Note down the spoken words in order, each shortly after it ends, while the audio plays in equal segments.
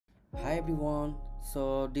Hi everyone.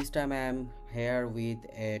 So this time I'm here with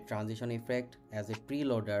a transition effect as a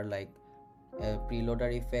preloader, like a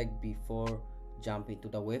preloader effect before jump into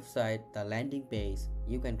the website, the landing page.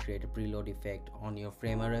 You can create a preload effect on your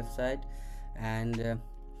Framer website, and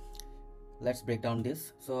let's break down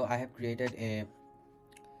this. So I have created a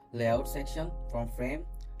layout section from frame,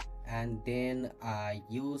 and then I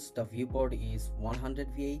use the viewport is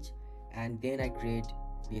 100 VH, and then I create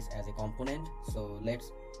this as a component. So let's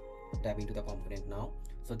dive into the component now.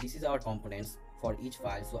 So this is our components for each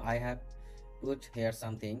file. So I have put here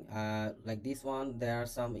something like this one. There are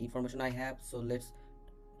some information I have, so let's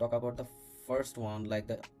talk about the first one, like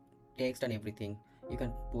the text and everything. You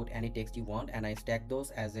can put any text you want, and I stack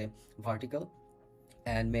those as a vertical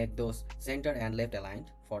and make those center and left aligned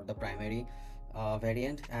for the primary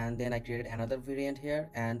variant. And then I created another variant here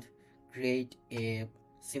and create a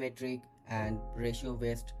symmetric and ratio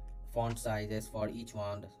based font sizes for each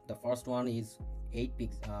one. The first one is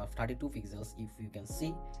 32 pixels if you can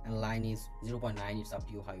see, and line is 0.9. It's up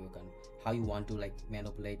to you how you want to like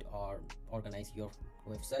manipulate or organize your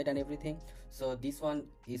website and everything. So this one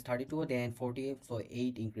is 32, then 40, so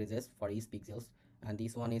 8 increases for each pixels, and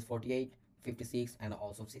this one is 48, 56, and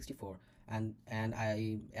also 64. And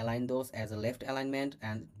I align those as a left alignment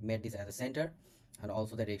and made this as a center, and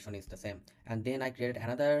also the direction is the same. And then I created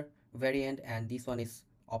another variant, and this one is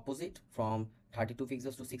opposite from 32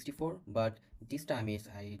 pixels to 64, but this time it's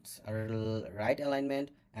a right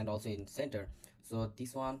alignment and also in center. So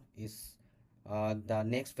this one is the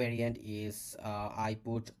next variant is I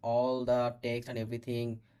put all the text and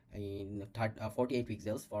everything in 48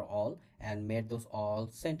 pixels for all and made those all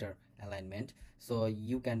center alignment. So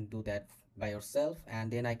you can do that by yourself. And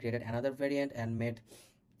then I created another variant and made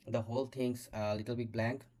the whole things a little bit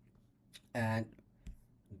blank, and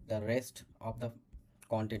the rest of the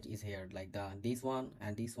content is here, like this one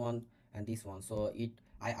and this one and this one. So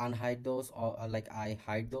I unhide those, or like I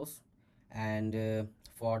hide those, and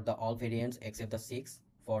for the all variants except the 6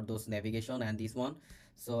 for those navigation and this one.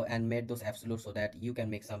 So and made those absolute so that you can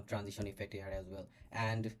make some transition effect here as well.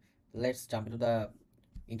 And let's jump into the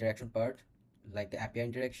interaction part, like the API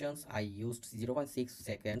interactions. I used 0.6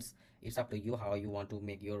 seconds. It's up to you how you want to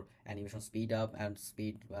make your animation speed up and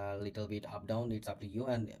speed a little bit up down. It's up to you.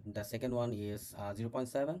 And the second one is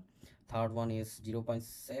 0.7, third one is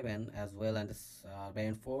 0.7 as well, and this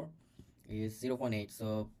variant 4 is 0.8.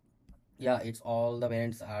 So yeah, it's all the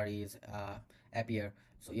variants are is appear,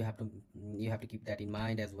 so you have to keep that in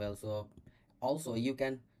mind as well. So also you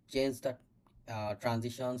can change the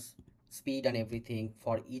transitions speed and everything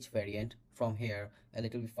for each variant from here, a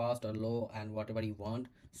little bit fast or low and whatever you want,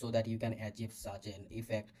 so that you can achieve such an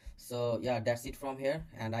effect. So yeah, that's it from here,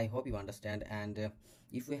 and I hope you understand. And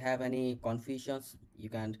if you have any confusions, you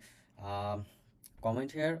can um,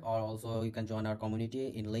 comment here, or also you can join our community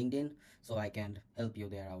in LinkedIn, so I can help you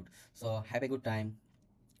there out. So have a good time.